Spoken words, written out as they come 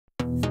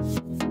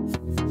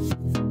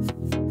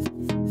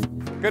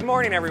Good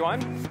morning,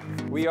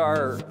 everyone. We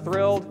are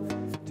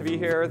thrilled to be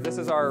here. This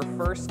is our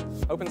first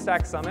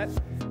OpenStack Summit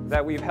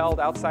that we've held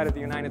outside of the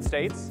United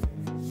States,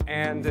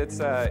 and it's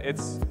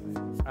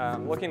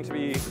looking to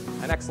be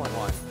an excellent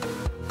one.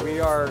 We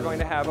are going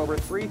to have over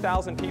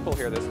 3,000 people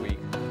here this week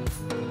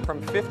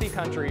from 50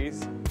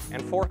 countries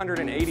and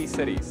 480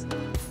 cities.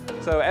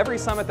 So every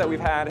summit that we've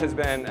had has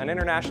been an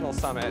international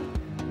summit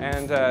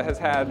and has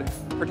had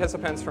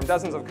participants from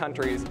dozens of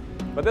countries,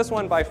 but this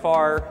one by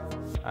far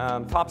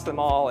tops them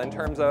all in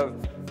terms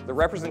of the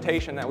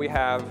representation that we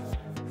have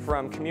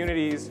from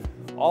communities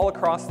all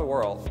across the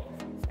world.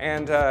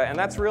 And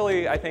that's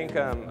really, I think,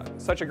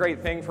 such a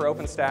great thing for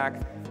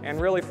OpenStack and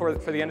really for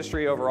the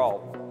industry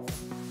overall.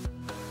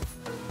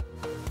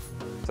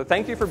 So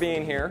thank you for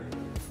being here.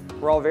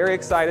 We're all very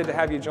excited to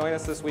have you join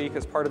us this week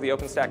as part of the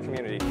OpenStack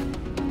community.